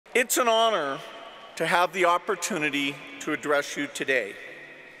It's an honor to have the opportunity to address you today.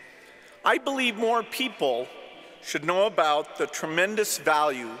 I believe more people should know about the tremendous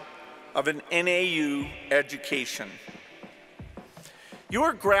value of an NAU education. You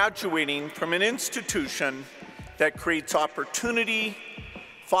are graduating from an institution that creates opportunity,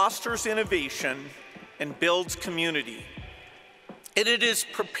 fosters innovation, and builds community. And it has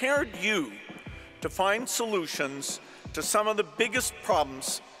prepared you to find solutions to some of the biggest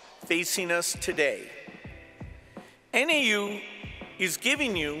problems facing us today. NAU is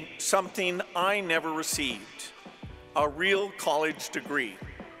giving you something I never received, a real college degree.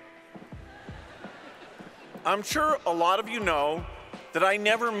 I'm sure a lot of you know that I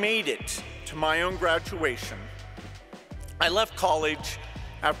never made it to my own graduation. I left college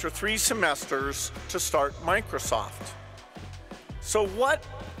after 3 semesters to start Microsoft. So what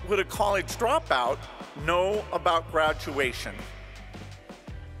would a college dropout know about graduation?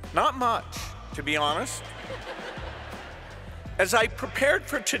 Not much, to be honest. As I prepared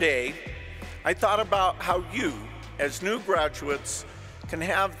for today, I thought about how you, as new graduates, can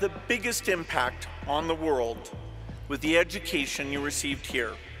have the biggest impact on the world with the education you received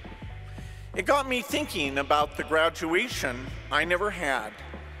here. It got me thinking about the graduation I never had,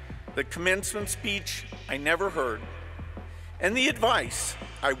 the commencement speech I never heard, and the advice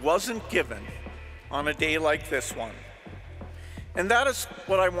I wasn't given on a day like this one. And that is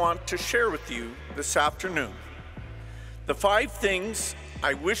what I want to share with you this afternoon. The 5 things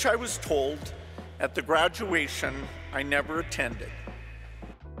I wish I was told at the graduation I never attended.